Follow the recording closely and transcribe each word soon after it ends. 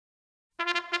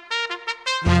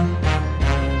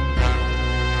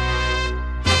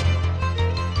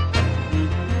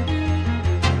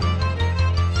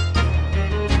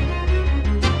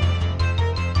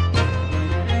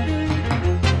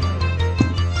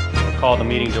call the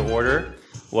meeting to order.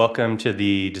 Welcome to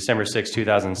the December 6,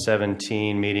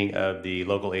 2017 meeting of the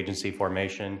Local Agency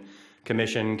Formation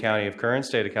Commission, County of Kern,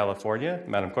 State of California.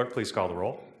 Madam Clerk, please call the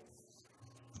roll.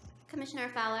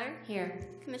 Commissioner Fowler? Here.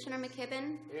 Commissioner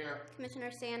McKibben? Here. Commissioner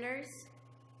Sanders?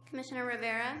 Commissioner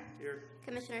Rivera? Here.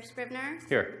 Commissioner Scribner?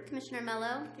 Here. Commissioner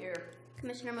Mello? Here.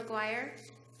 Commissioner McGuire?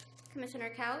 Commissioner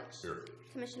Couch? Here.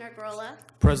 Commissioner Grolla?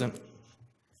 Present.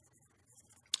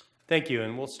 Thank you,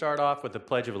 and we'll start off with the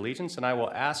Pledge of Allegiance, and I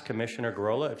will ask Commissioner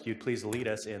Grolla if you'd please lead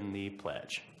us in the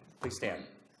pledge. Please stand.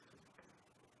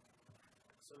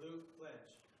 Salute, pledge.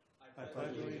 I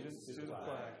pledge allegiance to the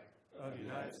flag of the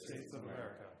United States of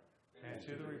America and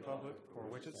to the republic for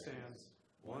which it stands,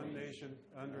 one nation,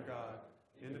 under God,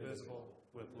 indivisible,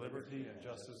 with liberty and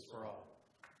justice for all.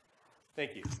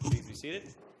 Thank you. Please be seated.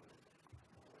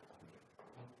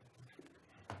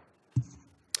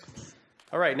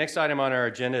 All right, next item on our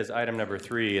agenda is item number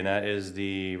 3, and that is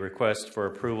the request for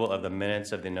approval of the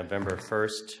minutes of the November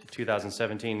 1st,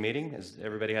 2017 meeting. Has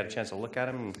everybody had a chance to look at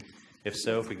them? And if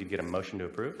so, if we could get a motion to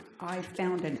approve. I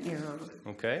found an error,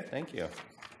 Okay, thank you.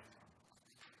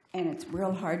 and it's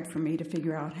real hard for me to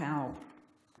figure out how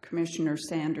Commissioner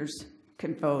Sanders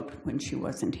could vote when she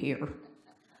wasn't here.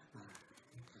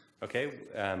 Okay,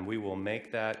 we will make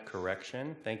that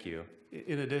correction. Thank you.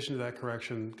 In addition to that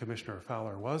correction, Commissioner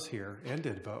Fowler was here and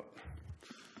did vote.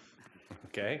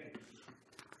 Okay.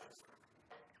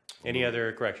 Any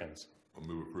other corrections? I'll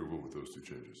move approval with those two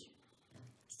changes.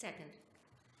 Second.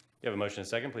 You have a motion and a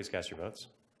second. Please cast your votes.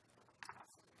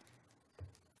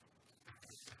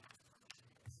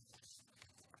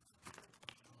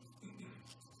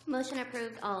 Motion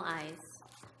approved, all ayes.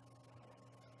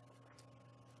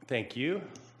 Thank you.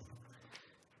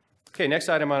 Okay, next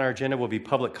item on our agenda will be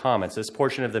public comments. This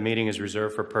portion of the meeting is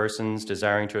reserved for persons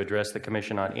desiring to address the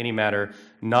Commission on any matter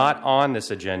not on this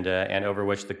agenda and over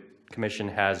which the Commission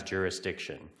has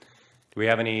jurisdiction. Do we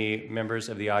have any members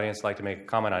of the audience like to make a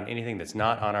comment on anything that's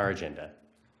not on our agenda?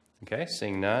 Okay,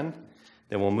 seeing none,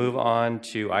 then we'll move on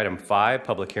to item 5,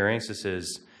 public hearings. This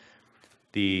is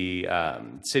the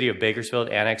City of Bakersfield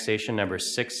annexation number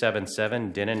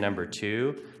 677, Denon number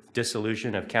 2,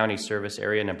 dissolution of county service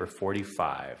area number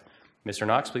 45. Mr.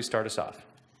 Knox, please start us off.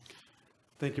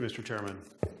 Thank you, Mr. Chairman.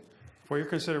 For your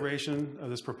consideration of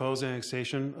this proposed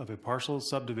annexation of a partial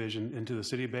subdivision into the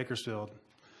City of Bakersfield,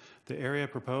 the area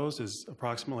proposed is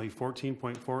approximately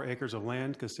 14.4 acres of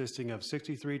land consisting of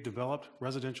 63 developed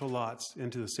residential lots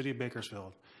into the City of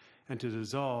Bakersfield and to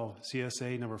dissolve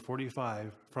CSA number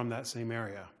 45 from that same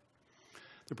area.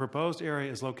 The proposed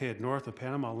area is located north of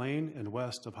Panama Lane and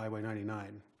west of Highway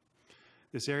 99.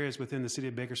 This area is within the City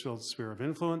of Bakersfield's sphere of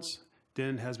influence.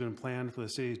 Denon has been planned for the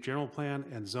city's general plan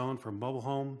and zoned for mobile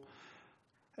home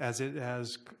as it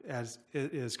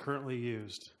is currently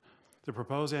used. The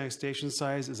proposed annexation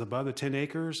size is above the 10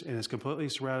 acres and is completely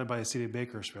surrounded by the City of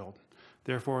Bakersfield.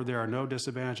 Therefore, there are no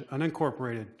disadvantaged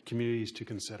unincorporated communities to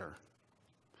consider.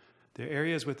 The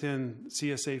area is within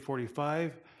CSA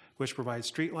 45, which provides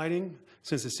street lighting.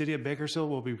 Since the City of Bakersfield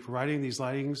will be providing these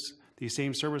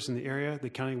same service in the area, the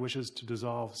county wishes to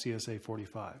dissolve CSA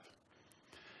 45.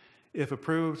 If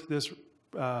approved, this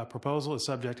proposal is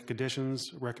subject to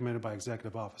conditions recommended by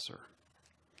Executive Officer.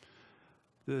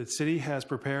 The city has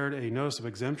prepared a notice of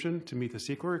exemption to meet the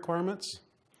CEQA requirements.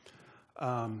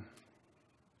 There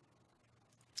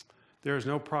is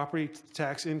no property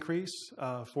tax increase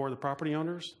for the property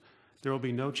owners. There will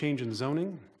be no change in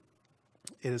zoning.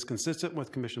 It is consistent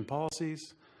with Commission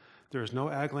policies. There is no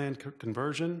ag land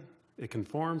conversion. It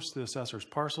conforms to the assessor's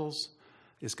parcels,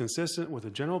 is consistent with the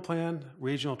general plan,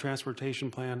 regional transportation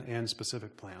plan, and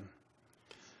specific plan.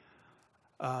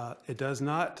 It does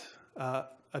not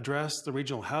address the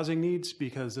regional housing needs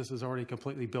because this is already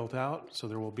completely built out, so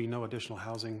there will be no additional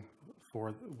housing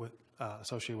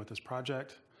associated with this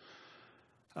project.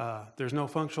 There's no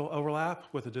functional overlap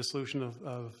with the dissolution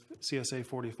of CSA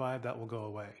 45. That will go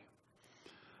away.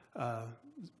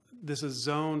 This is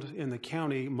zoned in the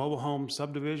county mobile home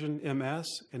subdivision MS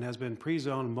and has been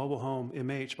pre-zoned mobile home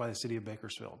MH by the City of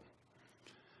Bakersfield.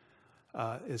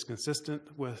 It's consistent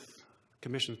with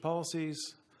Commission's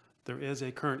policies. There is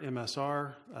a current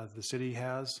MSR the city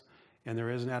has, and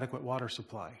there is an adequate water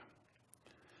supply.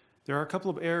 There are a couple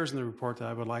of errors in the report that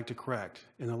I would like to correct.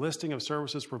 In the listing of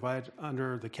services provided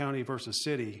under the county versus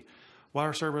city,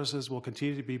 water services will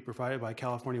continue to be provided by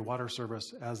California Water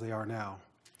Service as they are now.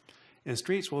 And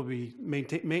streets will be,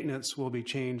 maintenance will be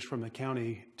changed from the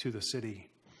county to the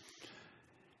city.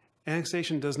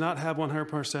 Annexation does not have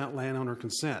 100% landowner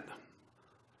consent.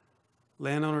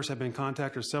 Landowners have been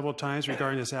contacted several times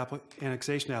regarding this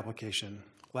annexation application.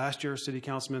 Last year, City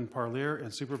Councilman Parlier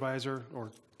and Supervisor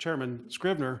or Chairman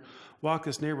Scrivener walked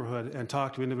this neighborhood and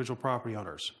talked to individual property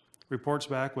owners. Reports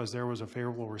back was there was a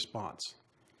favorable response.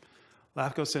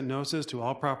 LAFCo sent notices to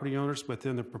all property owners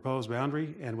within the proposed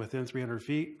boundary and within 300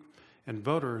 feet, and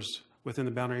voters within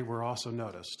the boundary were also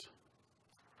noticed.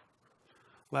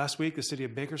 Last week, the City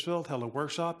of Bakersfield held a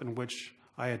workshop in which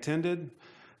I attended.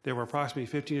 There were approximately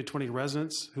 15 to 20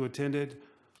 residents who attended,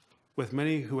 with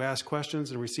many who asked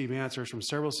questions and received answers from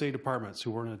several city departments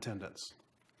who were in attendance.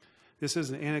 This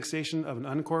is an annexation of an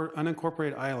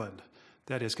unincorporated island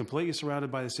that is completely surrounded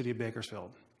by the City of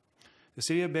Bakersfield. The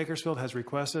City of Bakersfield has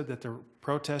requested that the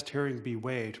protest hearing be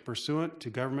waived pursuant to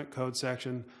Government Code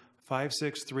Section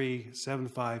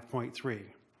 56375.3.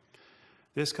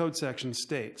 This code section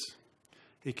states,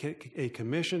 a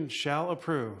commission shall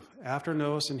approve, after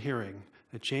notice and hearing,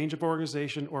 a change of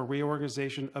organization or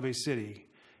reorganization of a city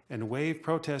and waive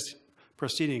protest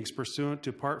proceedings pursuant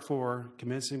to Part 4,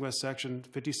 commencing with Section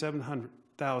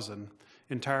 57,000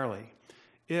 entirely,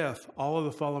 if all of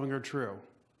the following are true.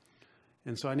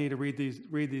 And so I need to read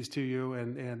these to you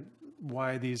and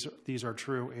why these are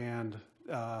true, and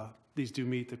these do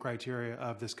meet the criteria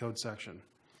of this code section.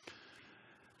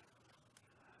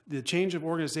 The change of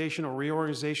organization or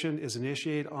reorganization is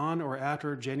initiated on or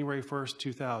after January 1st,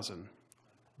 2000.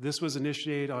 This was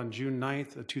initiated on June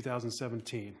 9th of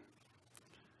 2017.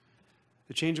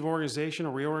 The change of organization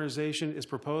or reorganization is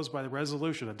proposed by the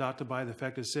resolution adopted by the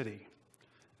affected city.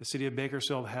 The City of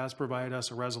Bakersfield has provided us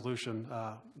a resolution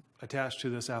attached to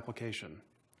this application.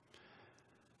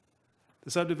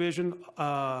 The subdivision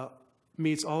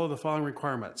meets all of the following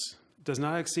requirements. Does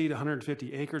not exceed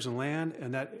 150 acres in land,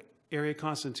 and that area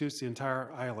constitutes the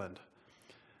entire island.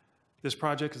 This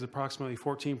project is approximately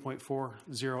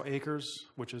 14.40 acres,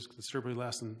 which is considerably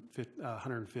less than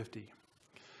 150.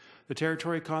 The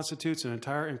territory constitutes an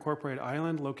entire incorporated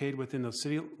island located within the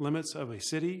city limits of a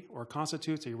city, or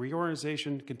constitutes a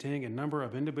reorganization containing a number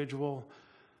of individual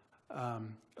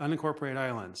unincorporated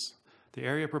islands. The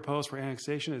area proposed for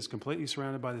annexation is completely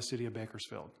surrounded by the City of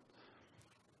Bakersfield.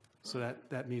 So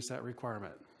that meets that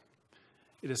requirement.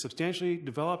 It is substantially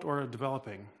developed or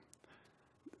developing.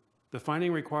 The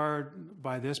finding required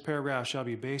by this paragraph shall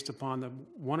be based upon the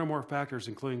one or more factors,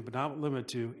 including but not limited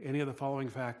to any of the following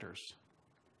factors.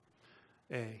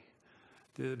 A,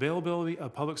 the availability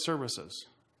of public services,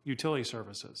 utility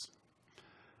services.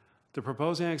 The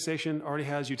proposed annexation already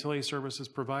has utility services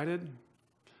provided.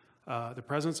 The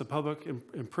presence of public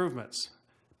improvements,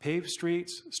 paved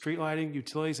streets, street lighting,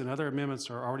 utilities, and other amendments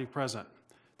are already present.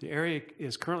 The area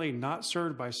is currently not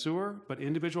served by sewer, but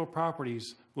individual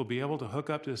properties will be able to hook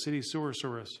up to the city's sewer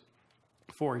service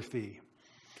for a fee.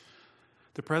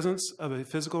 The presence of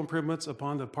physical improvements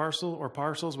upon the parcel or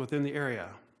parcels within the area.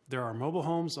 There are mobile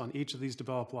homes on each of these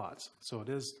developed lots, so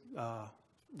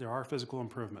there are physical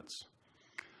improvements.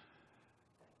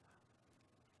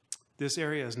 This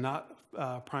area is not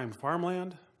prime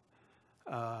farmland.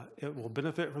 It will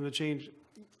benefit from the change.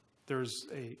 There's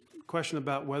a question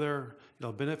about whether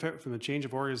it'll benefit from the change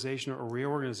of organization or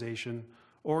reorganization,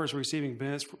 or is receiving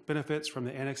benefits from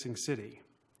the annexing city.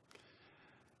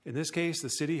 In this case, the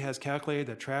city has calculated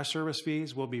that trash service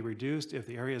fees will be reduced if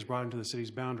the area is brought into the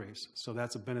city's boundaries. So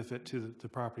that's a benefit to the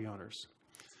property owners.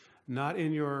 Not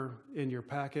in your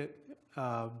packet,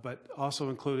 but also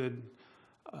included,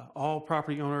 all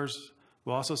property owners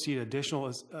will also see an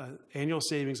additional annual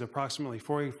savings of approximately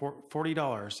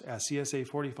 $40 as CSA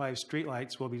 45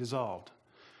 streetlights will be dissolved.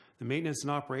 The maintenance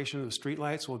and operation of the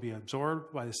streetlights will be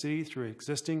absorbed by the city through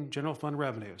existing general fund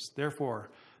revenues.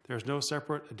 Therefore, there is no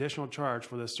separate additional charge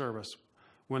for this service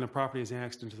when the property is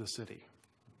annexed into the city.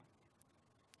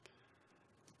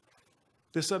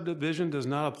 This subdivision does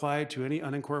not apply to any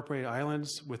unincorporated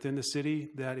islands within the city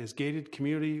that is gated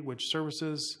community, which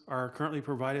services are currently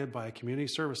provided by a community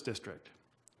service district.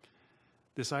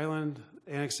 This island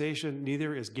annexation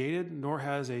neither is gated nor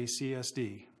has a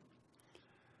CSD.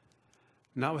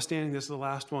 Notwithstanding, this is the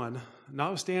last one,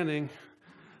 notwithstanding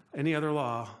any other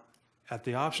law, at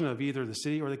the option of either the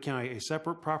city or the county, a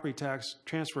separate property tax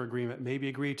transfer agreement may be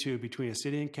agreed to between a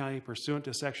city and county pursuant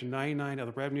to Section 99 of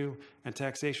the Revenue and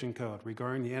Taxation Code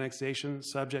regarding the annexation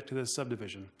subject to this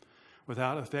subdivision,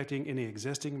 without affecting any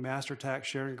existing master tax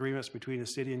sharing agreements between the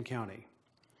city and county.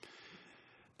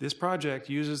 This project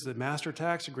uses the master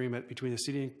tax agreement between the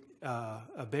city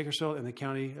of Bakersfield and the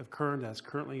county of Kern that's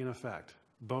currently in effect.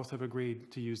 Both have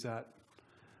agreed to use that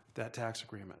tax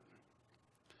agreement.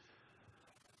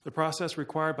 The process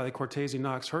required by the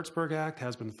Cortese-Knox-Hertzberg Act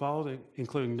has been followed,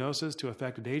 including notices to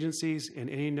affected agencies and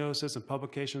any notices and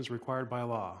publications required by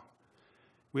law.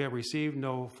 We have received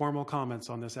no formal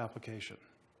comments on this application.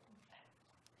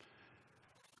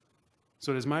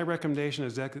 So it is my recommendation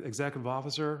as executive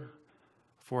officer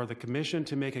for the commission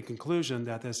to make a conclusion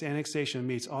that this annexation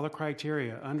meets all the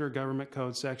criteria under Government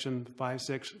Code Section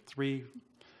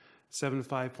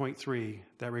 56375.3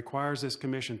 that requires this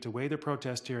commission to waive the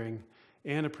protest hearing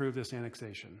and approve this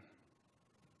annexation.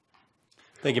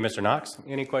 Thank you, Mr. Knox.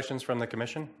 Any questions from the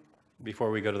commission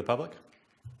before we go to the public?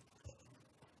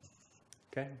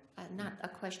 Okay. Not a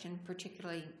question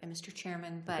particularly, Mr.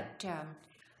 Chairman, but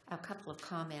a couple of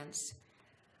comments.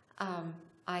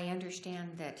 I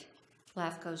understand that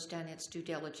LAFCo's done its due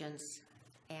diligence,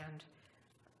 and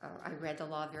I read the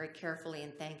law very carefully,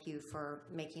 and thank you for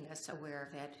making us aware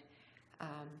of it.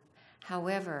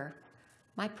 However,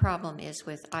 my problem is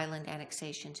with island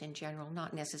annexations in general,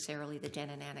 not necessarily the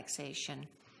Denon annexation.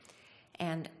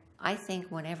 And I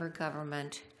think whenever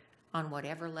government, on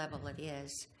whatever level it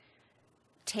is,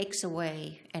 takes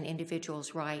away an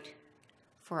individual's right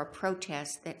for a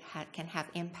protest that can have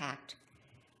impact,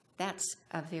 that's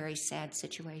a very sad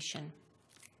situation.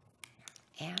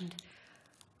 And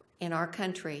in our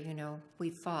country, you know, we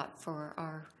fought for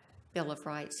our Bill of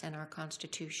Rights and our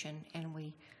Constitution, and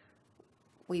we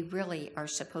really are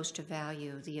supposed to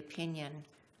value the opinion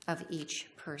of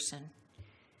each person.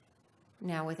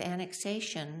 Now, with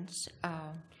annexations,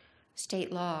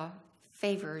 state law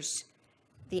favors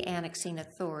the annexing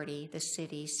authority, the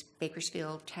cities,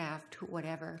 Bakersfield, Taft,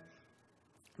 whatever,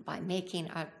 by making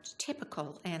a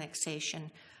typical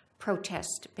annexation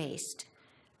protest-based.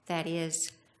 That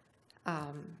is,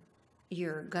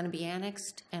 you're going to be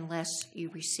annexed unless you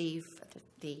receive,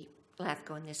 the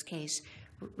LAFCo in this case,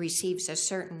 receives a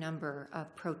certain number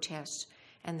of protests,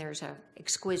 and there's an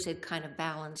exquisite kind of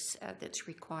balance that's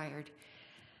required.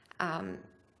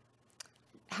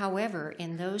 However,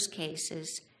 in those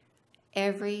cases,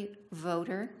 every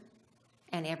voter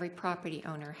and every property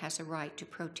owner has a right to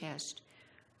protest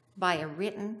by a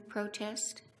written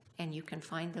protest, and you can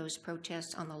find those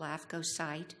protests on the LAFCo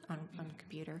site on the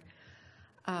computer,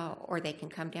 or they can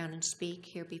come down and speak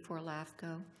here before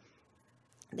LAFCo.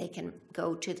 They can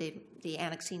go to the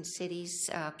annexing city's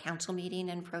council meeting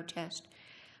and protest.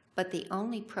 But the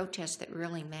only protest that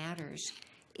really matters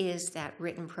is that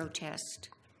written protest,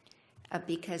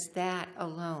 because that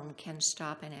alone can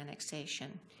stop an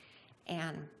annexation.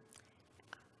 And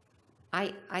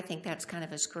I think that's kind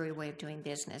of a screwy way of doing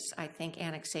business. I think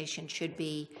annexation should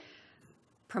be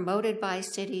promoted by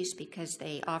cities because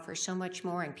they offer so much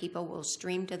more and people will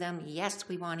stream to them, yes,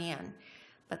 we want in.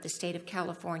 But the state of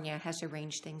California has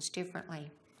arranged things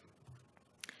differently.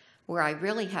 Where I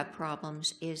really have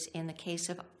problems is in the case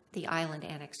of the island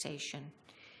annexation.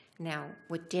 Now,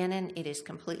 with Denon, it is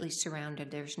completely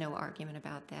surrounded. There's no argument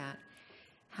about that.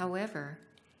 However,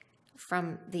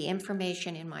 from the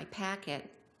information in my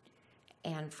packet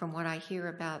and from what I hear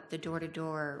about the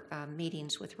door-to-door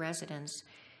meetings with residents,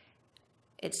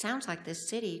 it sounds like the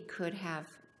city could have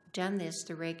done this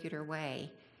the regular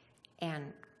way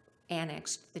and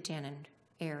annexed the Denon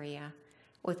area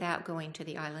without going to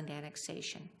the island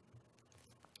annexation.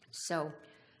 So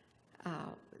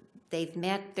they've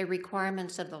met the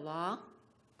requirements of the law.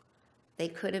 They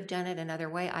could have done it another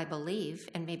way, I believe,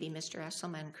 and maybe Mr.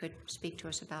 Esselman could speak to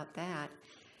us about that.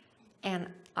 And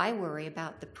I worry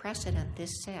about the precedent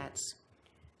this sets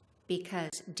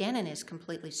because Denon is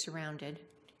completely surrounded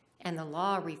and the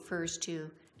law refers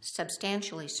to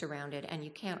substantially surrounded, and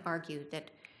you can't argue that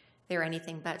they're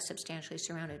anything but substantially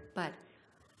surrounded. But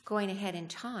going ahead in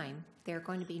time, there are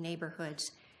going to be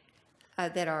neighborhoods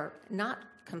that are not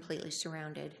completely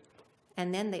surrounded.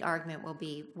 And then the argument will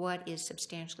be, what is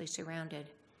substantially surrounded?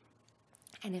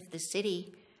 And if the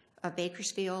city of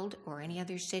Bakersfield or any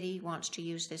other city wants to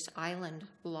use this island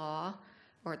law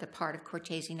or the part of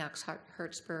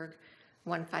Cortese-Knox-Hertzberg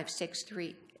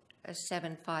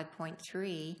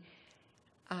 156.375.3,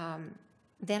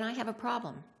 then I have a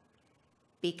problem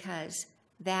because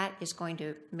that is going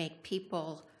to make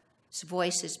people's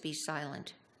voices be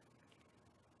silent.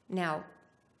 Now,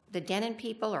 the Denon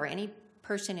people or any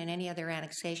person in any other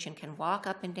annexation can walk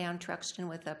up and down Truxton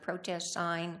with a protest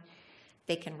sign.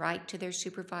 They can write to their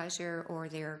supervisor or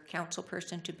their council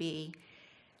person-to-be.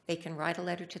 They can write a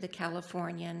letter to the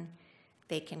Californian.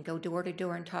 They can go door to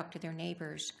door and talk to their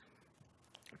neighbors.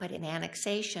 But in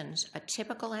annexations, a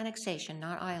typical annexation,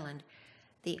 not island,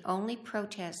 the only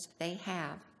protest they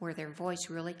have where their voice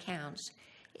really counts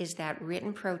is that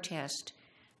written protest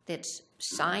that's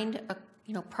signed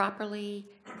properly,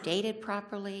 dated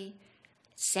properly,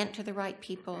 sent to the right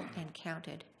people, and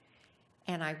counted.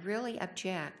 And I really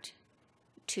object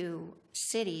to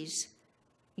cities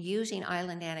using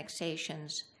island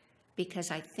annexations because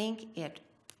I think it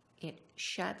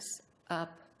shuts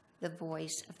up the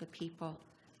voice of the people.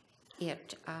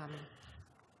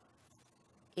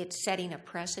 It's setting a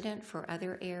precedent for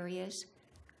other areas.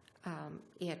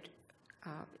 It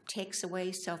takes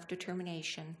away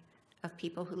self-determination of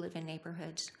people who live in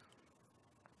neighborhoods.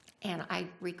 And I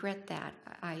regret that.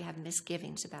 I have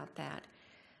misgivings about that.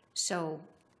 So,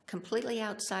 completely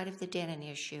outside of the Denon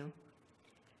issue,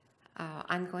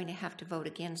 I'm going to have to vote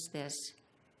against this.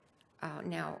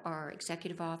 Now, our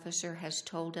executive officer has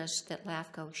told us that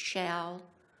LAFCo shall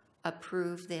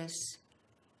approve this,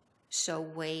 so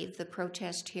waive the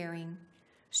protest hearing.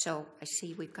 So I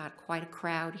see we've got quite a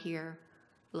crowd here.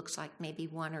 Looks like maybe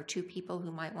 1 or 2 people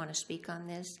who might want to speak on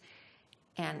this.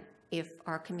 And if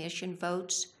our commission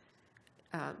votes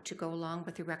to go along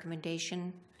with the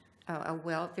recommendation,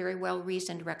 very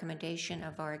well-reasoned recommendation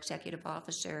of our executive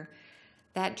officer,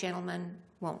 that gentleman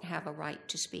won't have a right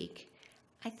to speak.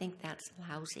 I think that's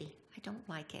lousy. I don't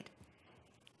like it.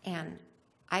 And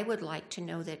I would like to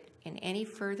know that in any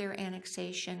further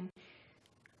annexation,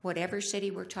 whatever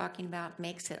city we're talking about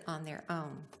makes it on their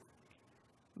own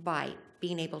by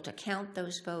being able to count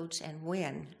those votes and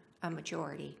win a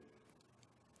majority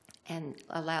and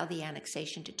allow the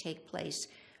annexation to take place,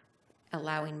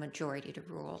 allowing majority to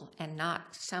rule, and not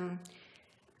some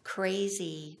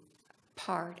crazy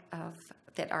part of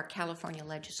that our California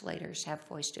legislators have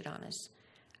foisted on us.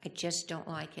 I just don't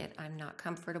like it. I'm not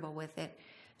comfortable with it.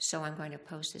 So I'm going to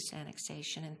oppose this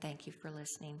annexation, and thank you for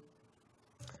listening.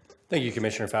 Thank you,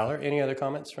 Commissioner Fowler. Any other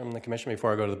comments from the commission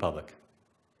before I go to the public?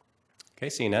 Okay,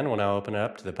 seeing none, we'll now open it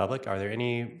up to the public. Are there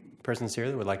any persons here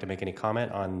that would like to make any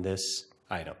comment on this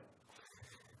item?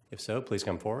 If so, please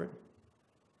come forward.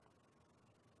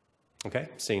 Okay,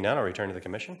 seeing none, I'll return to the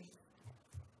commission.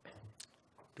 Do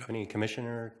you have any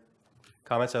commissioner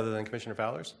comments other than Commissioner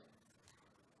Fowler's?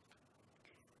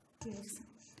 Yes.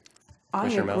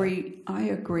 Commissioner I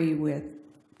agree with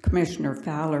Commissioner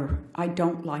Fowler. I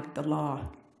don't like the law.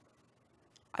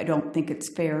 I don't think it's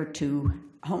fair to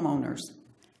homeowners,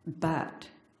 but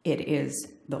it is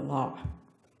the law.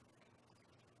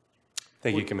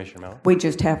 Thank you, Commissioner Mellon. We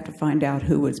just have to find out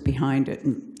who was behind it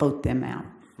and vote them out.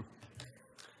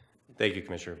 Thank you,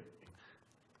 Commissioner.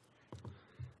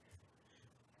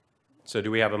 So do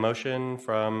we have a motion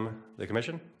from the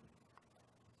commission?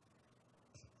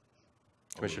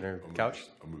 Commissioner Couch?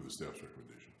 I'll move the staff's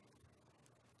recommendation.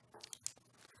 Do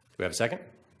we have a second?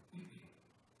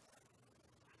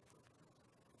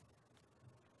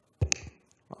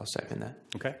 I'll second that.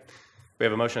 Okay. We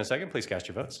have a motion and a second. Please cast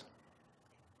your votes.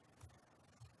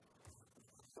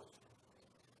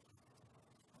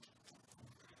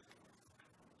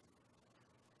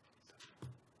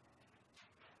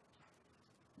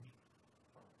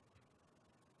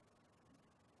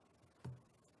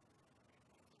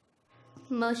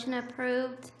 Motion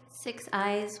approved, 6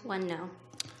 ayes, 1 no.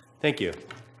 Thank you.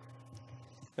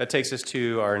 That takes us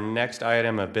to our next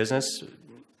item of business.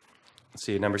 Let's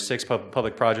see, number 6,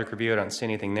 public project review. I don't see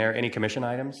anything there. Any commission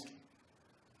items?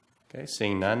 Okay,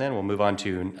 seeing none then, we'll move on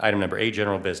to item number 8,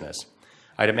 general business.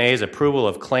 Item A is approval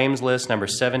of claims list number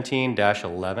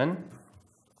 17-11.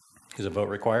 Is a vote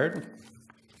required?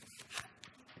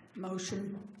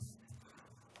 Motion.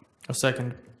 A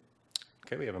second.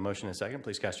 Okay, we have a motion and a second.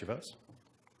 Please cast your votes.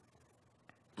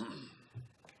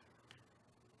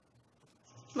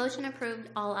 Motion approved,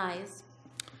 all ayes.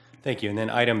 Thank you. And then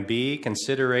item B,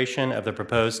 consideration of the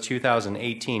proposed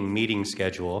 2018 meeting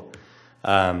schedule.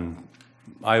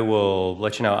 I will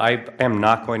let you know, I am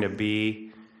not going to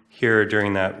be here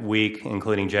during that week,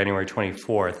 including January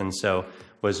 24th, and so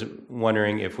was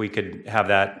wondering if we could have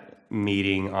that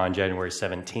meeting on January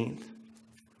 17th,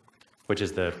 which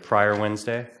is the prior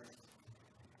Wednesday.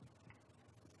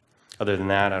 Other than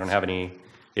that, I don't have any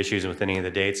issues with any of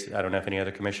the dates. I don't know if any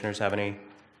other commissioners have any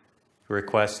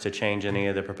requests to change any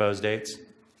of the proposed dates.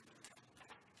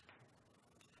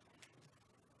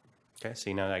 Okay,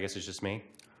 see, now I guess it's just me.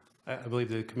 I believe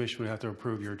the commission would have to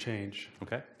approve your change.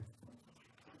 Okay.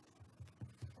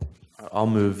 I'll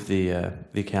move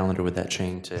the calendar with that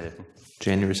change to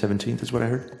January 17th is what I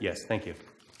heard. Yes, thank you.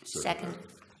 Second.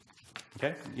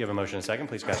 Okay, you have a motion and a second.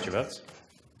 Please cast your votes.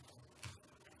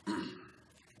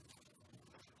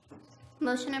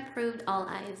 Motion approved, all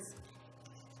ayes.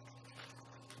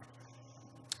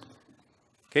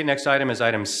 Okay, next item is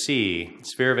item C,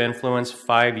 Sphere of Influence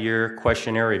 5-year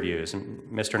questionnaire reviews.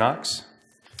 Mr. Knox, do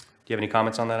you have any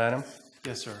comments on that item?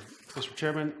 Yes, sir. Mr.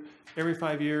 Chairman, every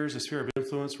 5 years, the sphere of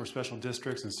influence for special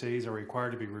districts and cities are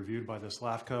required to be reviewed by this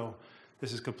LAFCo.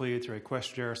 This is completed through a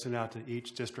questionnaire sent out to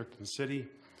each district and city.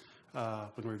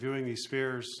 When reviewing these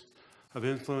spheres of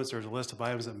influence, there's a list of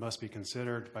items that must be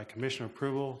considered by commission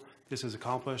approval. This is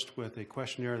accomplished with a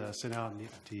questionnaire that's sent out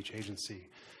to each agency.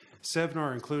 7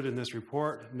 are included in this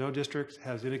report. No district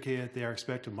has indicated they are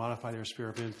expected to modify their sphere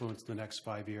of influence in the next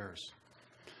 5 years.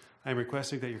 I am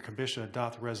requesting that your commission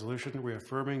adopt a resolution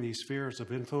reaffirming these spheres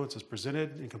of influence as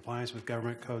presented in compliance with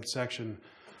Government Code Section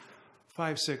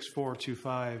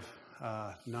 56425-9.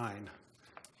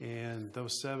 And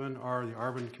those 7 are the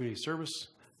Arbon Community Service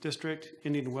District,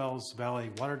 Indian Wells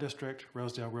Valley Water District,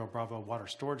 Rosedale Rio Bravo Water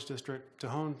Storage District,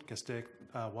 Tejon Castaic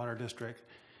Water District,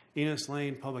 Enos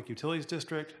Lane Public Utilities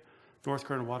District, North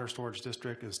Kern Water Storage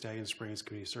District, and Stallion Springs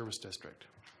Community Service District.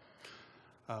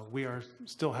 We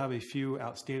still have a few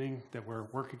outstanding that we're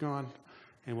working on,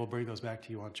 and we'll bring those back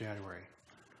to you on January.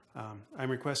 I'm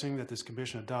requesting that this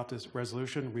commission adopt this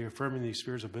resolution reaffirming these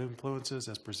spheres of influences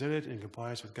as presented in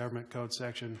compliance with Government Code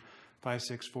Section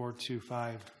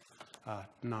 56425-9.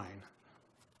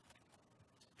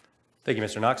 Thank you,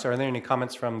 Mr. Knox. Are there any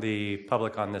comments from the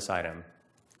public on this item?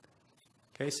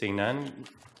 Okay, seeing none.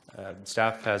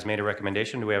 Staff has made a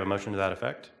recommendation. Do we have a motion to that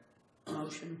effect?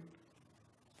 Motion.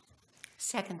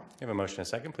 Second. We have a motion and a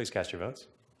second. Please cast your votes.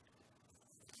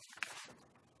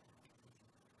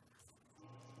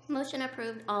 Motion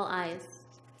approved, all ayes.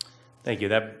 Thank you.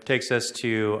 That takes us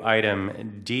to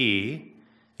item D,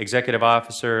 Executive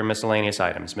Officer Miscellaneous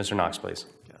Items. Mr. Knox, please.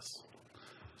 Yes.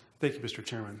 Thank you, Mr.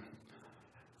 Chairman.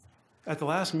 At the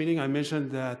last meeting, I mentioned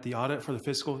that the audit for the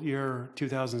fiscal year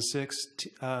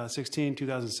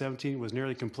 2016-2017 was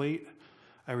nearly complete.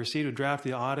 I received a draft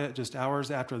of the audit just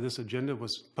hours after this agenda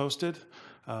was posted,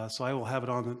 so I will have it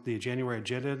on the January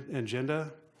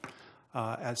agenda.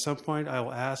 At some point, I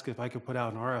will ask if I could put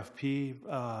out an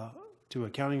RFP to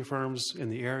accounting firms in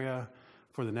the area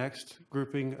for the next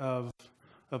grouping of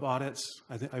audits.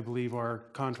 I believe our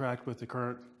contract with the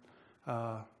current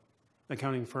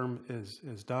accounting firm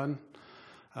is done.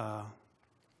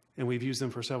 And we've used them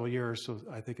for several years, so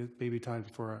I think it may be time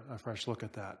for a fresh look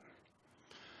at that.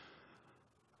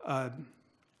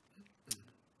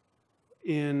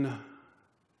 In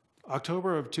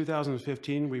October of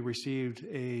 2015, we received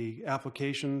an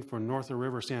application for North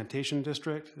River Sanitation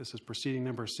District. This is proceeding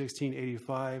number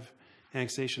 1685,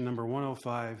 annexation number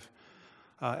 105.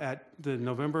 At the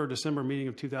November-December meeting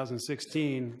of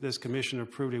 2016, this commission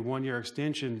approved a 1-year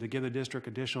extension to give the district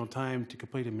additional time to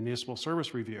complete a municipal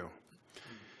service review.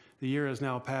 The year has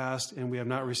now passed, and we have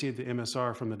not received the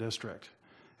MSR from the district.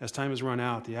 As time has run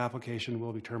out, the application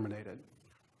will be terminated.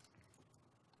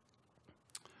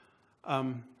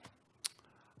 I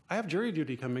have jury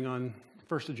duty coming on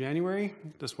 1st of January.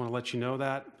 Just want to let you know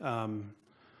that.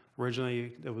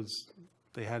 Originally,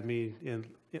 they had me in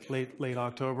late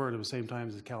October, and it was the same time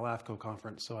as the LAFCo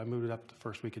conference, so I moved it up to the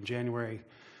first week in January.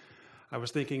 I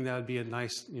was thinking that would be a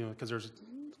nice, because there's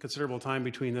considerable time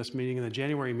between this meeting and the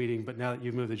January meeting, but now that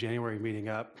you've moved the January meeting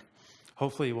up,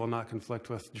 hopefully it will not conflict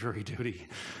with jury duty.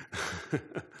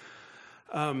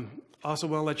 Also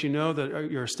want to let you know that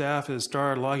your staff has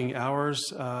started logging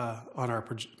hours on our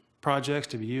projects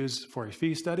to be used for a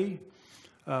fee study.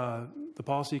 The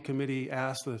policy committee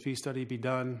asked that the fee study be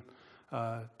done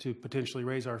to potentially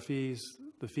raise our fees.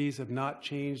 The fees have not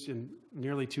changed in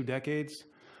nearly 2 decades.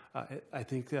 I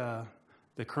think the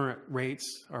current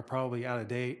rates are probably out of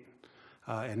date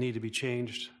and need to be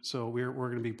changed. So we're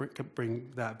going to be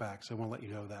bring that back. So I want to let you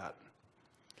know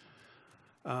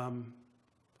that.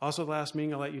 Also, last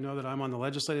meeting, I'll let you know that I'm on the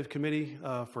legislative committee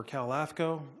for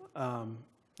LAFCo.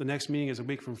 The next meeting is a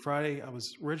week from Friday. I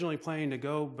was originally planning to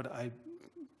go, but I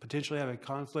potentially have a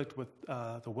conflict with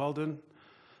a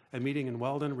meeting in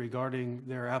Weldon regarding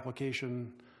their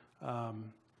application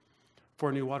for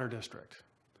a new water district.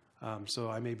 So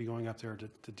I may be going up there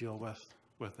to deal with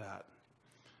that.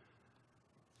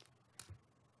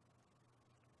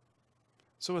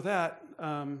 So with that,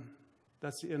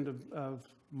 that's the end of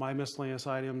my miscellaneous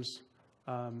items.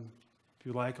 If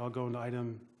you like, I'll go into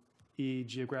item E,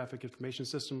 Geographic Information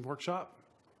System Workshop.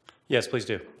 Yes, please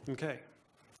do. Okay.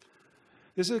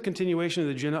 This is a continuation of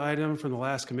the agenda item from the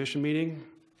last commission meeting.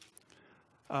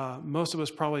 Most of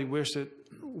us probably wish that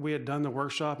we had done the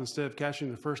workshop instead of catching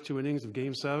the first 2 innings of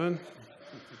Game 7.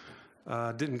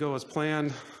 Didn't go as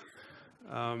planned.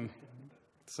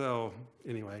 So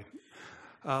anyway,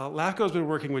 LAFCo has been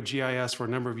working with GIS for a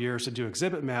number of years to do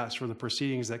exhibit maps for the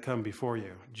proceedings that come before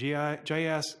you.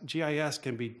 GIS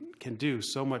can do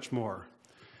so much more.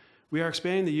 We are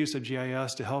expanding the use of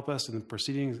GIS to help us in the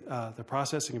proceedings, the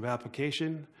processing of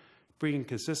application, bringing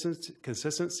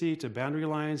consistency to boundary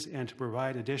lines, and to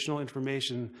provide additional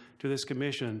information to this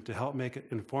commission to help make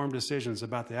informed decisions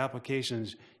about the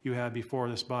applications you have before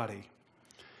this body.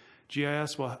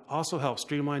 GIS will also help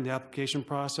streamline the application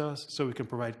process so we can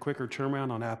provide quicker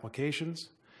turnaround on applications.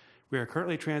 We are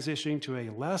currently transitioning to a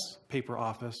less paper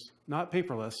office, not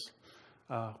paperless.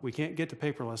 We can't get to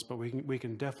paperless, but we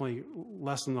can definitely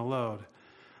lessen the load.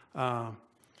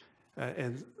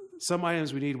 And some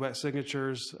items we need wet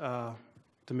signatures to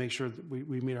make sure that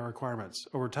we meet our requirements.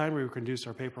 Over time, we reduce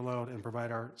our paper load and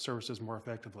provide our services more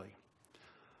effectively.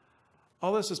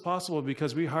 All this is possible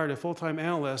because we hired a full-time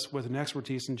analyst with an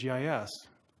expertise in GIS.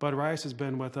 Bud Rice has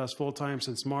been with us full-time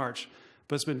since March,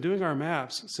 but has been doing our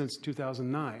maps since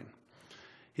 2009.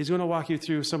 He's going to walk you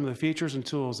through some of the features and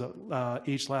tools that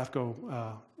each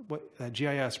LAFCo, that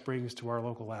GIS brings to our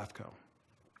local LAFCo.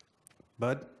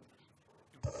 Bud?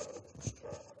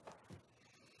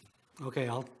 Okay,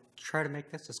 I'll try to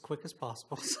make this as quick as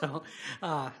possible. So,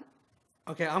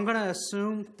 okay, I'm going to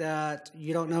assume that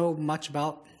you don't know much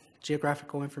about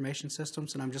geographical information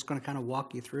systems, and I'm just going to kind of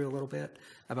walk you through a little bit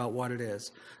about what it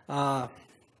is.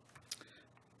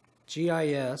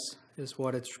 GIS is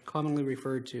what it's commonly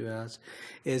referred to as,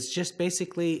 is just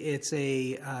basically it's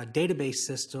a database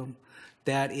system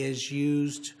that is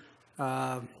used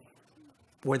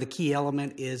where the key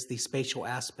element is the spatial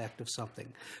aspect of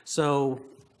something. So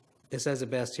it says it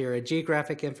best here, a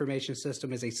geographic information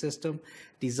system is a system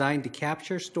designed to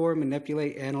capture, store,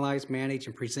 manipulate, analyze, manage,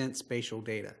 and present spatial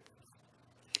data.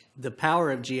 The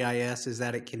power of GIS is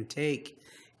that it can take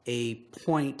a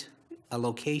point, a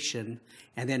location,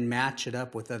 and then match it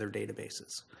up with other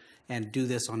databases and do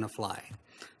this on the fly.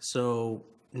 So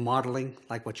modeling,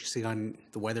 like what you see on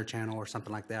the Weather Channel or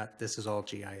something like that, this is all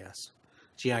GIS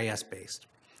based.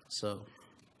 So,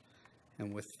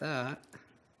 and with that,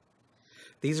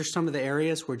 these are some of the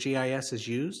areas where GIS is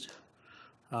used,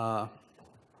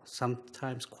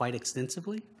 sometimes quite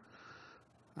extensively.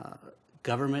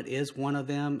 Government is one of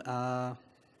them.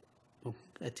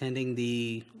 Attending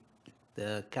the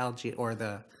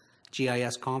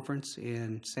GIS conference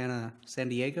in San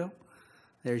Diego.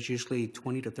 There's usually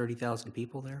 20 to 30,000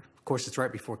 people there. Of course, it's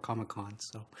right before Comic-Con,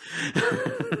 so.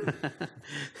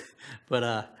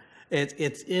 But it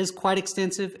is quite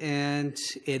extensive, and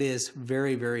it is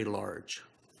very, very large.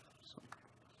 So.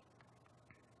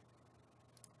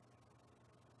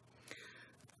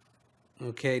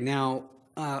 Okay, now,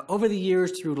 over the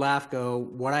years through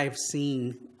LAFCo, what I've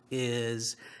seen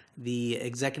is the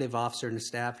executive officer and the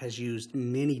staff has used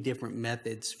many different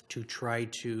methods to try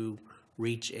to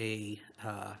reach a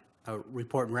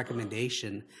report and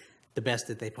recommendation the best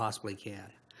that they possibly can.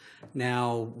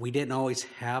 Now, we didn't always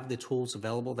have the tools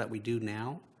available that we do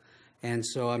now, and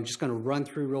so I'm just going to run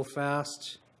through real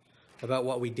fast about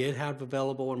what we did have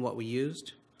available and what we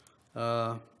used.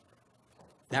 That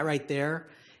right there,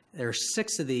 there are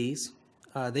 6 of these.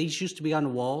 These used to be on the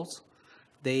walls.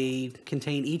 They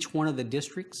contain each one of the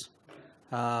districts.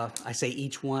 I say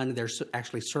each one, there's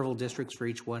actually several districts for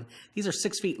each one. These are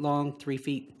 6 feet long, 3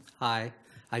 feet high.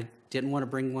 I didn't want to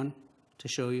bring one to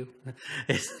show you.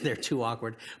 They're too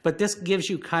awkward. But this gives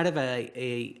you kind of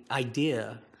a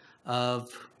idea of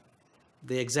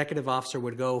the executive officer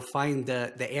would go find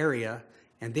the area,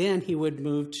 and then he would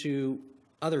move to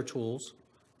other tools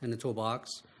in the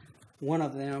toolbox. One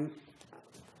of them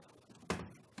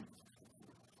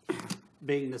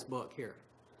being this book here.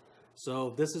 So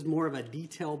this is more of a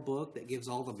detailed book that gives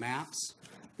all the maps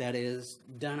that is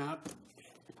done up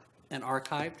and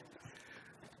archived.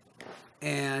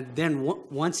 And then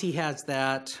once he has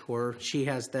that, or she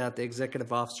has that, the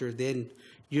executive officer then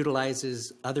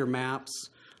utilizes other maps,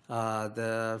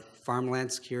 the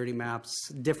farmland security maps,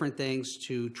 different things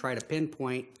to try to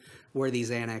pinpoint where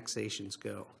these annexations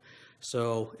go.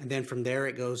 So, and then from there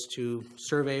it goes to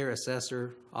surveyor,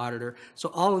 assessor, auditor.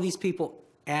 So all of these people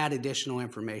add additional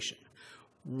information.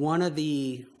 One of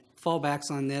the fallbacks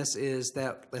on this is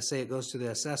that, let's say it goes to the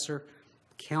assessor,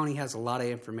 county has a lot of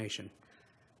information.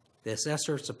 The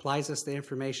assessor supplies us the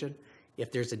information.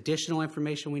 If there's additional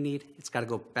information we need, it's got to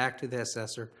go back to the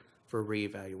assessor for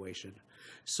reevaluation.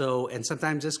 So, and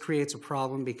sometimes this creates a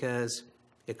problem because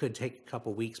it could take a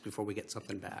couple weeks before we get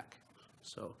something back.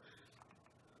 So,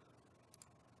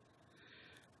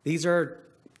 these are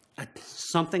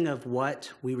something of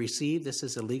what we received. This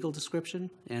is a legal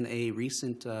description and a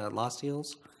recent Lost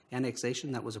Hills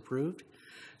annexation that was approved.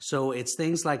 So it's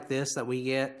things like this that we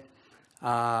get.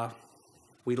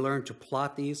 We learn to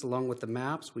plot these along with the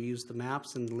maps. We use the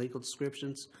maps and the legal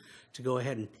descriptions to go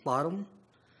ahead and plot them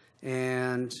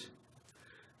and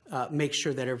make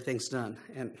sure that everything's done.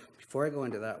 And before I go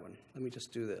into that one, let me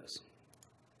just do this.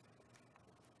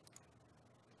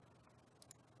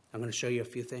 I'm going to show you a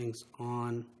few things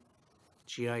on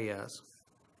GIS.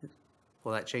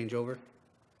 Will that change over?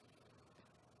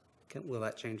 Will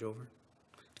that change over?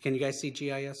 Can you guys see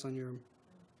GIS on your?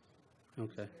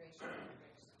 Okay.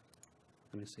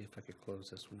 Let me see if I could close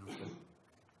this one out.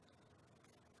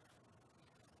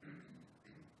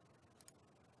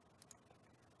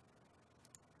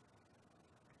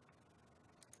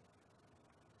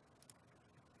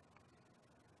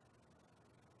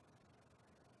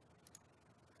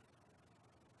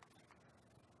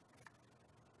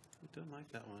 I don't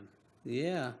like that one.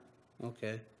 Yeah,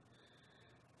 okay.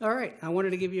 All right, I wanted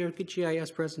to give you a good GIS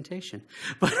presentation.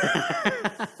 But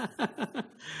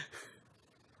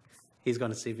he's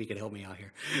going to see if he can help me out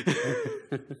here.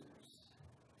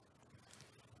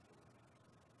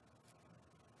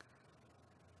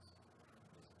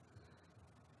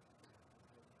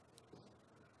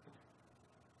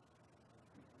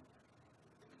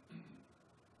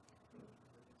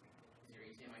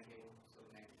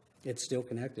 It's still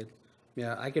connected.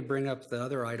 Yeah, I could bring up the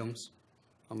other items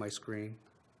on my screen.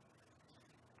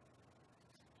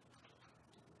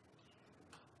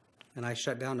 And I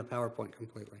shut down the PowerPoint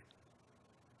completely.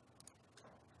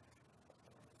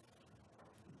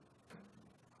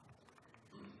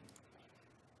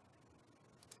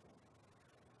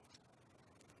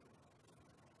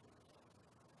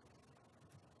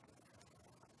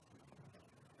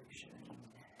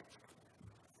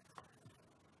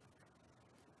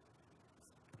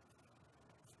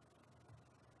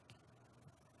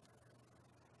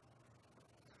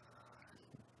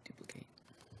 Duplicate.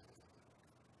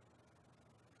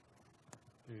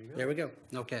 There we go.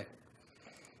 Okay.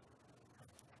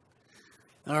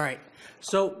 All right.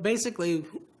 So basically,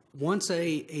 once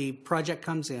a project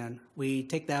comes in, we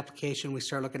take the application, we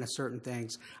start looking at certain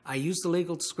things. I use the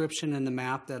legal description in the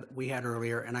map that we had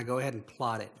earlier, and I go ahead and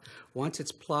plot it. Once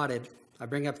it's plotted, I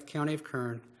bring up the County of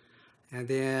Kern, and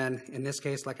then in this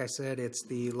case, like I said, it's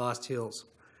the Lost Hills.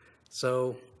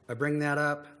 So I bring that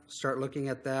up, start looking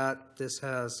at that. This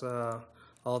has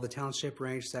all the township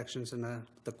range sections and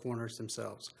the corners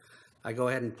themselves. I go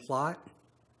ahead and plot.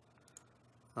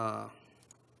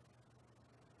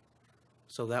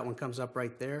 So that one comes up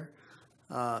right there.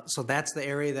 So that's the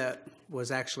area that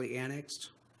was actually annexed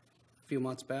a few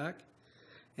months back.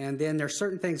 And then there's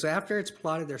certain things, after it's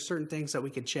plotted, there's certain things that we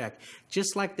could check.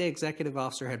 Just like the executive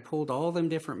officer had pulled all them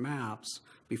different maps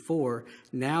before,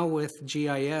 now with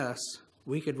GIS,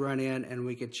 we could run in and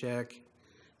we could check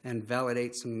and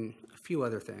validate a few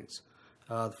other things.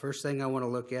 The first thing I want to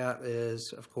look at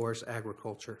is, of course,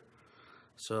 agriculture.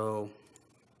 So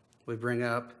we bring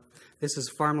up, this is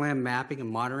farmland mapping and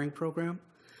monitoring program.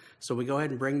 So we go ahead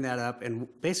and bring that up, and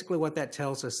basically what that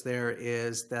tells us there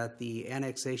is that the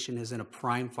annexation is in a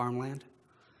prime farmland,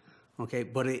 okay,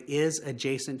 but it is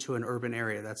adjacent to an urban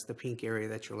area. That's the pink area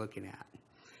that you're looking at.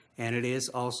 And it is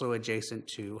also adjacent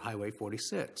to Highway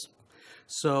 46.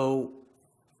 So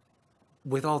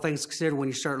with all things considered, when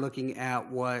you start looking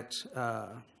at what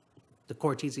the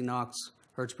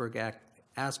Cortese-Knox-Hertzberg Act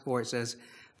asks for, it says,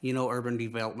 you know, urban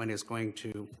development is going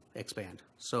to expand.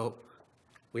 So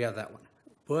we have that one.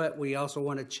 But we also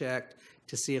want to check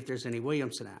to see if there's any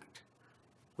Williamson Act.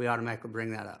 We automatically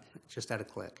bring that up, just at a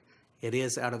click. It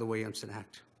is out of the Williamson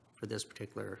Act for this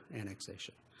particular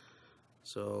annexation.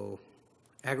 So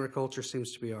agriculture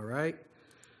seems to be all right.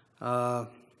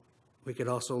 We could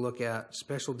also look at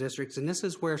special districts, and this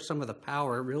is where some of the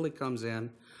power really comes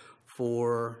in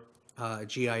for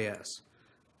GIS.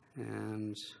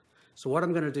 And so what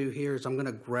I'm going to do here is I'm going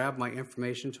to grab my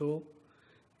information tool,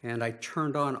 and I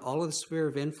turned on all of the sphere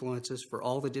of influences for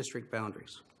all the district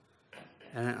boundaries.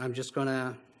 And I'm just going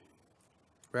to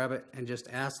grab it and just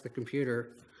ask the computer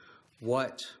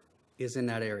what is in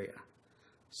that area.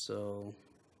 So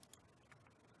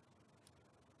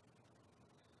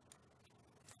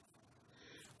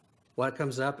what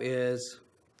comes up is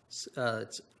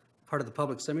it's part of the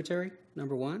public cemetery,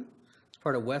 number one. It's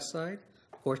part of West Side.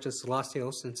 Of course, it's Lost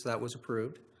Hills since that was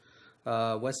approved.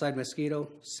 West Side Mosquito,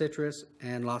 Citrus,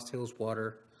 and Lost Hills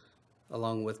Water,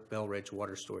 along with Bell Ridge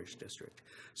Water Storage District.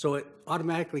 So it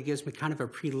automatically gives me kind of a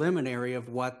preliminary of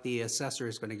what the assessor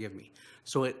is going to give me.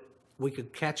 So we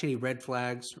could catch any red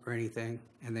flags or anything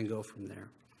and then go from there.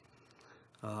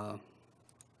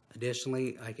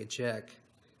 Additionally, I could check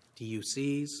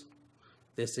DUCs.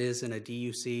 This is in a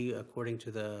DUC according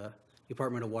to the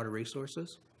Department of Water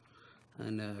Resources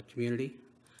and Community.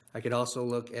 I could also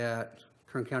look at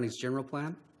Kern County's general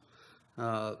plan.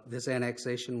 This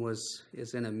annexation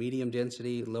is in a medium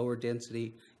density, lower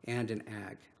density, and an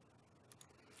ag.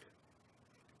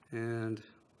 And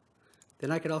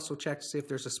then I could also check to see if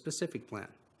there's a specific plan.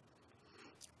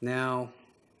 Now,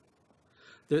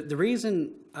 the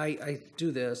reason I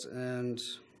do this, and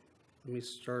let me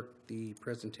start the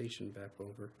presentation back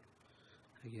over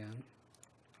again.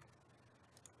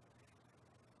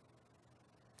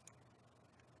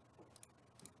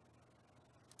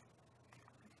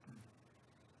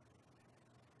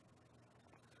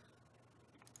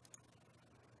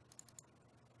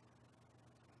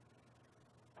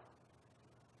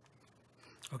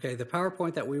 Okay, the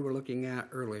PowerPoint that we were looking at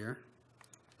earlier,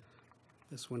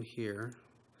 this one here,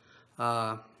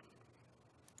 can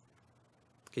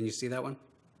you see that one?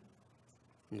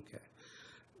 Okay.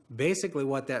 Basically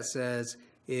what that says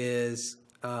is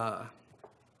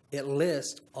it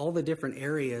lists all the different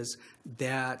areas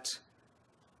that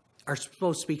are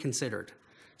supposed to be considered.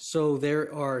 So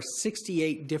there are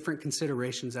 68 different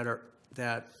considerations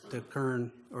that the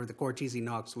Kern or the Cortese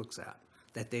Knox looks at,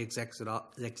 that the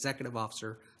executive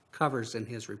officer covers in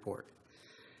his report.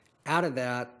 Out of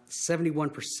that,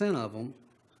 71% of them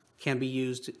can be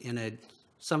used in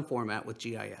some format with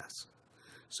GIS.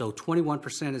 So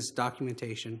 21% is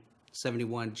documentation,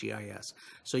 71 GIS.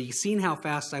 So you've seen how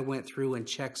fast I went through and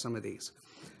checked some of these.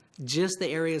 Just the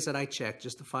areas that I checked,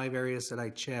 just the 5 areas that I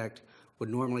checked, would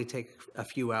normally take a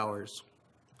few hours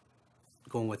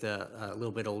going with a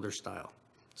little bit older style.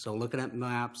 So looking at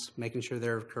maps, making sure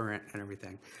they're current and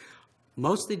everything.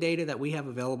 Most of the data that we have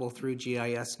available through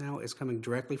GIS now is coming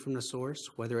directly from the source,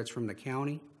 whether it's from the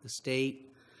county, the state.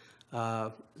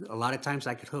 A lot of times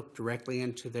I could hook directly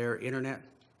into their internet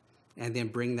and then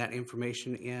bring that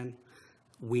information in.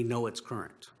 We know it's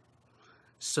current.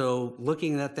 So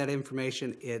looking at that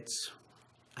information,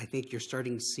 I think you're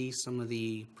starting to see some of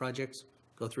the projects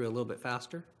go through a little bit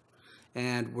faster.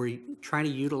 And we're trying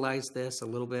to utilize this a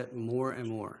little bit more and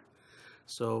more.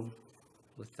 So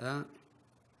with that,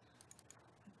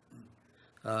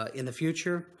 in the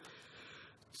future,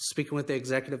 speaking with the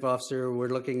executive officer, we're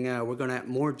going to have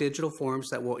more digital forms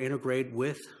that will integrate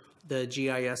with the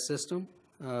GIS system,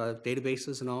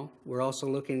 databases and all. We're also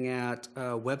looking at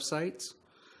websites.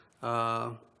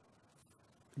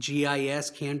 GIS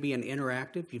can be an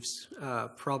interactive. You've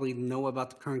probably know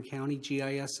about the Kern County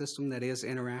GIS system that is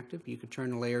interactive. You could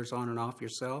turn the layers on and off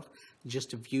yourself just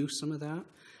to view some of that.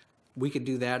 We could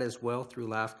do that as well through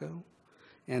LAFCo.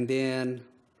 And then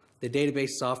the database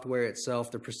software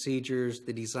itself, the procedures,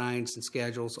 the designs and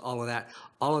schedules, all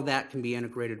of that can be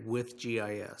integrated with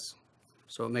GIS.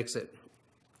 So it makes it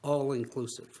all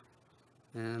inclusive.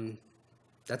 And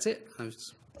that's it.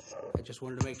 I just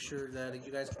wanted to make sure that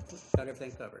you guys got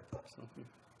everything covered.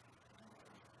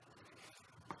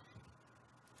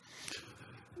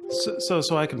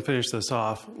 So I can finish this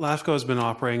off. LAFCo has been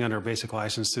operating under a basic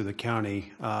license through the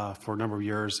county for a number of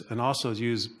years, and also has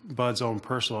used Bud's own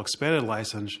personal expanded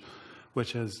license,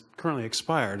 which has currently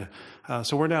expired.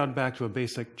 So we're now back to a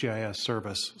basic GIS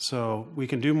service. So we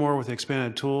can do more with the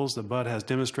expanded tools that Bud has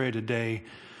demonstrated today.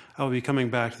 I will be coming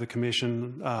back to the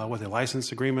commission with a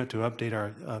license agreement to update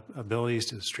our abilities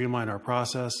to streamline our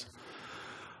process.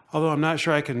 Although I'm not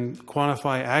sure I can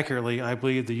quantify accurately, I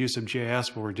believe the use of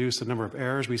GIS will reduce the number of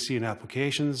errors we see in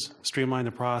applications, streamline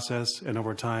the process, and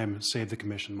over time, save the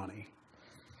commission money.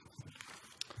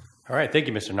 All right, thank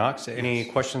you, Mr. Knox. Any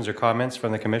questions or comments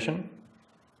from the commission?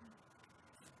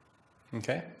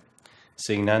 Okay.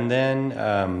 Seeing none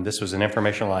then, this was an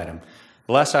informational item.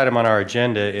 The last item on our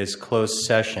agenda is closed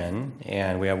session,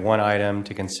 and we have one item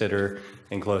to consider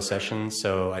in closed session,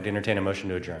 so I'd entertain a motion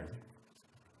to adjourn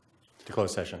to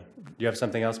closed session. Do you have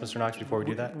something else, Mr. Knox, before we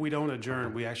do that? We don't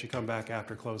adjourn. We actually come back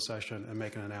after closed session and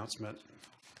make an announcement,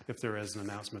 if there is an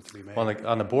announcement to be made. Well,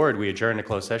 on the board, we adjourn to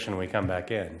closed session when we come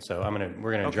back in, so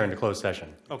we're going to adjourn to closed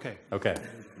session. Okay. Okay.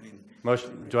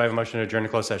 Do I have a motion to adjourn to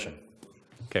closed session?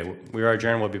 Okay, we are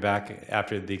adjourned. We'll be back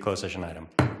after the closed session item.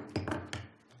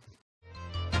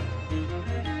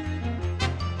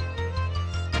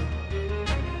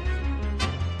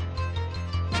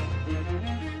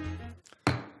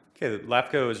 Okay, the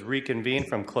LAFCo is reconvened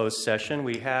from closed session.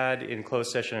 We had in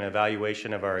closed session an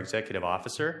evaluation of our executive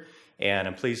officer, and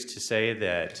I'm pleased to say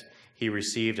that he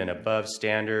received an above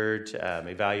standard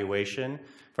evaluation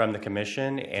from the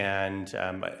commission, and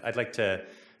I'd like to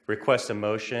request a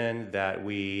motion that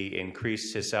we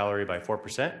increase his salary by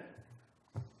 4%.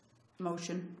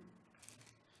 Motion.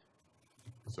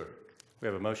 Second. We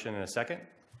have a motion and a second.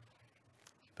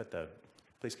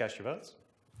 Please cast your votes.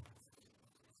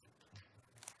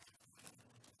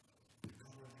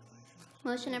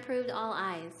 Motion approved, all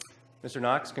ayes. Mr.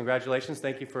 Knox, congratulations.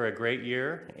 Thank you for a great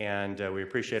year, and we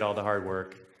appreciate all the hard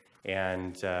work.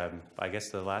 And I guess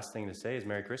the last thing to say is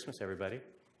Merry Christmas, everybody.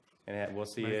 And we'll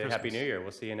see you. Happy New Year.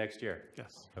 We'll see you next year.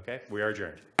 Yes. Okay, we are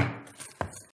adjourned.